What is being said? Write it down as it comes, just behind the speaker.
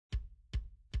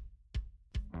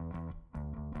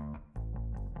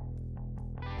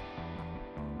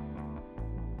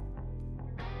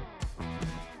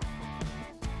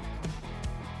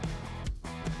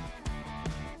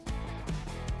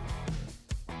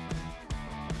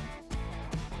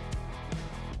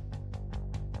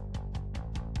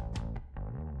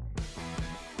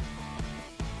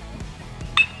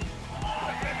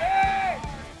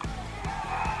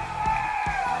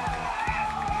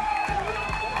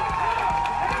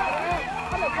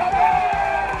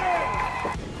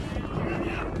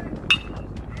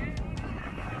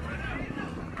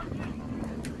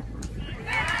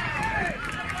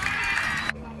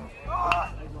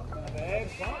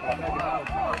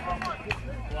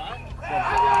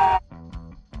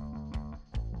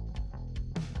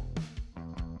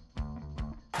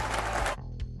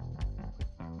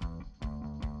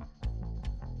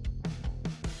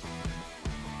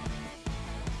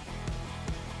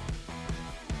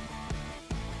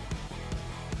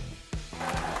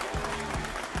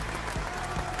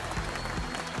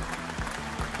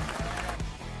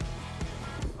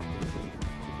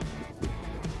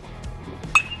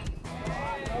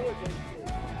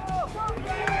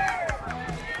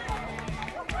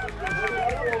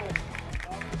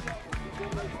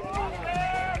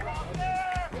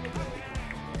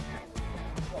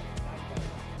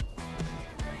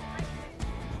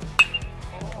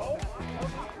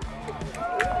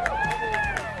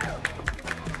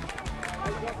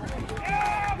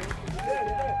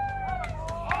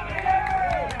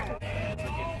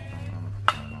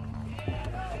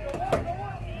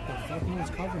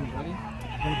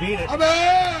Gonna beat it.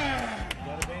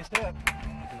 Got a base hit.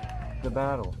 The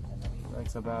battle.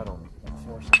 That's a battle.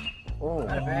 Oh,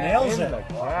 nails it.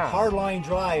 Hard line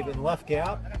drive in left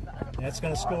gap. And that's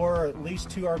going to score at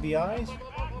least 2 RBIs.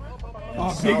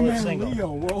 Oh, big man single.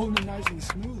 Leo rolling it nice and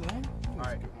smooth, huh? All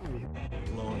right.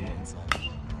 blowing it inside.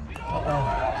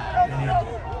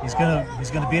 He's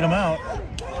gonna beat him out.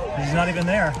 He's not even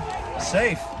there.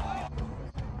 Safe.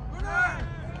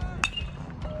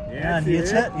 Yeah, and he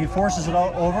hits it. He forces it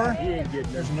all over.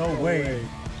 There's no way.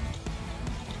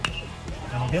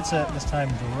 And he hits it this time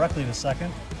directly to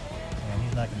second, and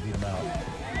he's not going to beat him out.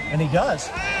 And he does.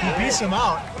 He beats him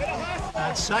out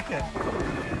at second.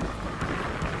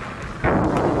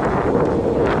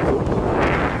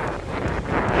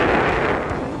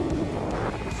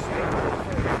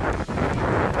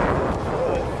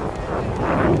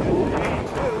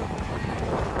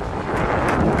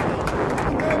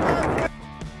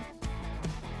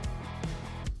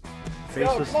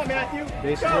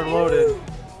 Bases are loaded.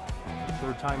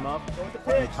 Third time up.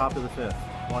 And top of the fifth.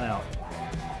 1 out.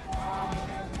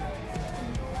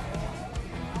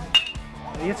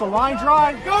 He hits a line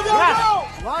drive. Go, go, go!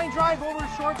 Line drive over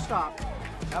shortstop.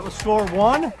 That was score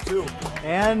 1, 2,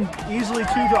 and easily 2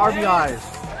 to RBIs.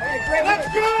 Hey, let's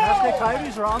go! Castaic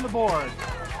Coyotes are on the board.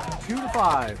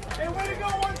 2-5. Hey, way to go,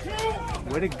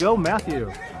 1-2! Way to go,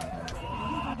 Matthew.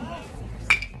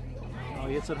 Oh,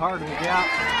 he hits it hard in the gap.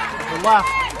 To the left.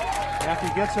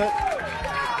 Matthew gets it.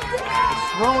 He's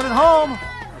throwing it home.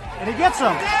 And he gets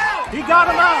him. He got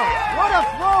him out. What a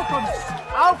throw from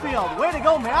outfield. Way to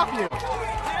go, Matthew.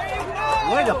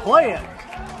 Way to play it.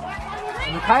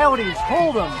 And the Coyotes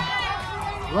hold him.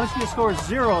 Valencia scores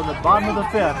 0 in the bottom of the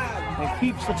fifth and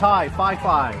keeps the tie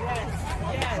 5-5.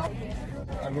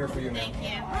 I'm here for you, man.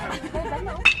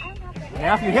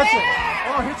 Matthew hits it.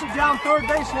 Oh, hits it down third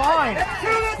base line.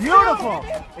 Beautiful.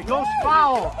 It goes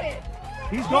foul.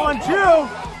 He's going 2.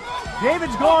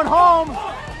 David's going home.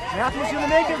 Matthew's going to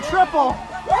make it triple.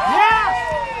 Yes!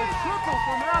 It's triple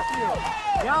for Matthew.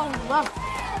 Down left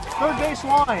third base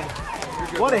line.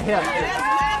 What a hit.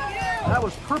 That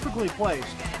was perfectly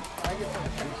placed.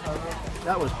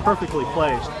 That was perfectly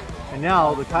placed. And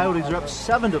now the Coyotes are up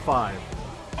 7-5.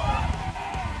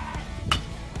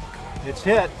 It's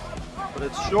hit, but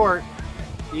it's short.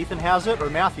 Ethan has it, or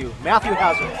Matthew? Matthew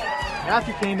has it.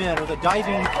 Matthew came in with a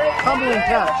diving, tumbling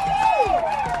catch.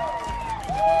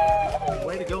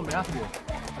 Way to go, Matthew.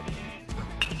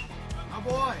 Oh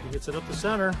boy. He gets it up the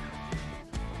center.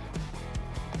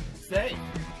 Safe.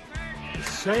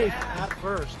 Safe at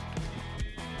first.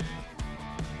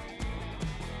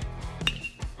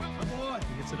 Oh boy.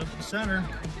 He gets it up the center.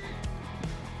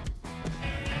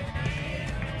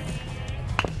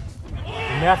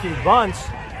 And Matthew bunts.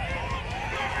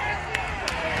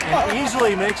 And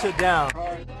easily makes it down.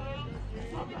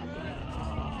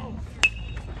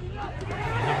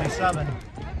 7. We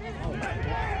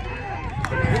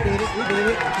beat it.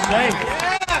 Safe.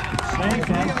 Safe,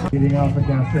 man. Leading off at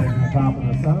Castaic at the top of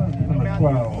the 7th, number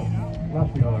 12,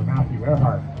 left fielder Matthew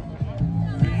Airhart.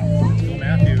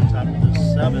 Matthew, top of the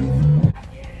 7th.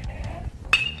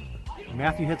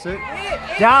 Matthew hits it.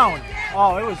 Down.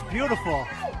 Oh, it was beautiful.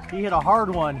 He hit a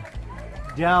hard one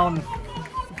down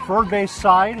third base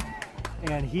side,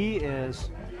 and he is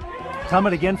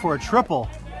coming again for a triple.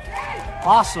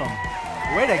 Awesome.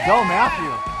 Way to go, Matthew.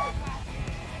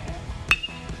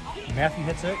 Matthew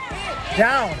hits it.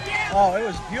 Down. Oh, it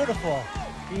was beautiful.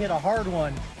 He hit a hard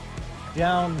one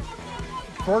down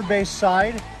third base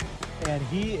side, and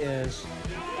he is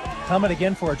coming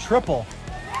again for a triple.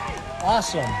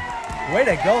 Awesome. Way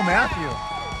to go, Matthew.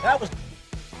 That was...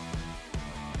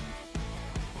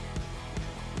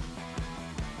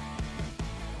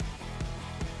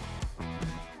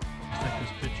 Check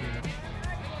this picture.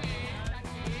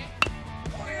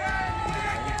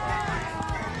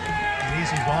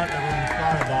 bunt, everyone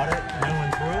thought about it, no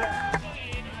one threw it.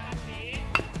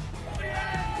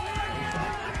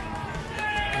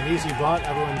 An easy bunt,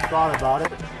 everyone thought about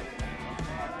it.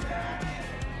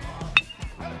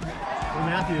 Oh,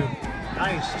 Matthew,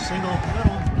 nice, single up the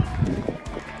middle.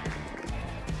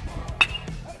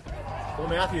 Oh,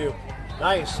 Matthew,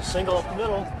 nice, single up the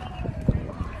middle.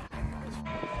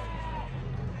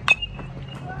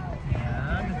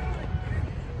 And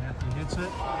Matthew hits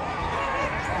it.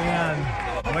 And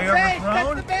way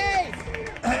overthrown. And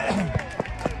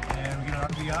we get an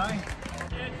RBI.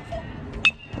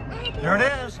 There it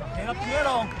is, hit up the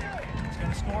middle. It's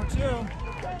going to score two.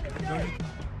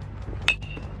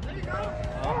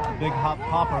 Oh, a big hop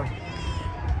popper.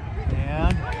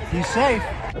 And he's safe.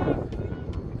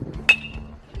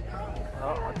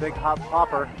 Oh, a big hop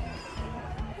popper.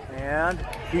 And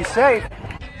he's safe.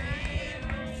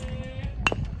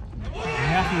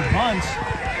 Matthew bunts.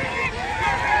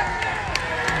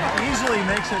 Easily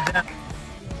makes it down.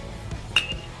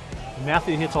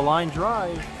 Matthew hits a line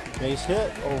drive. Base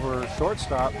hit over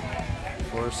shortstop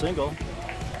for a single.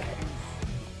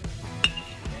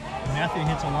 Matthew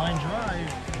hits a line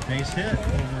drive. Base hit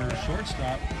over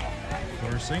shortstop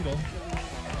for a single.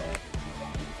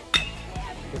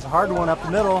 It's a hard one up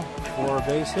the middle for a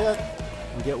base hit.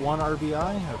 We get one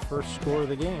RBI, our first score of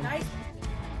the game.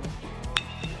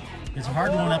 It's a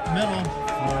hard one up the middle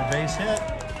for a base hit.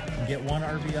 We get one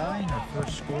RBI, our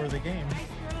first score of the game.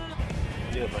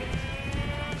 Yeah, buddy.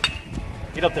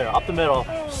 Get up there, up the middle,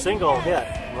 single hit,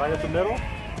 right up the middle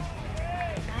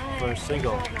for a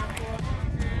single.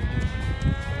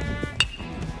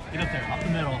 Get up there, up the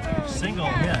middle, single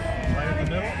hit, right up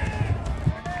the middle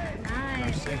for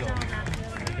a single.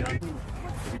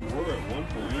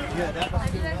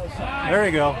 There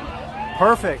you go,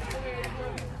 perfect.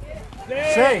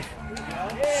 Safe,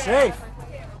 safe.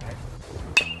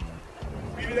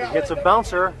 Gets a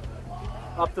bouncer.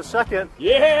 Up the second.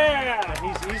 Yeah! And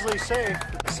he's easily safe.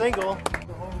 Single.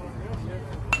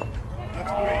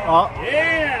 Oh.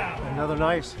 Yeah! Another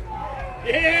nice.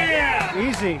 Yeah!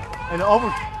 Easy. And over.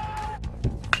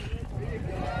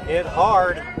 Hit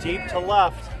hard, deep to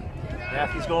left.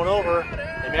 Matthew's going over.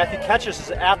 And Matthew catches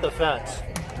us at the fence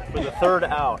for the third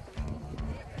out.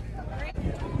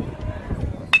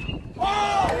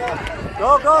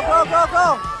 Go, go, go, go,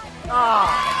 go!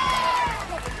 Ah!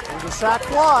 There's a sac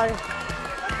fly.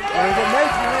 There's a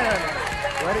Nathan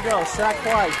in. Way to go, sac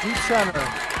fly, deep center.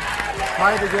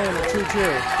 Tie the game at 2-2.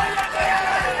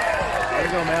 There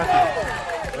you go, Matthew.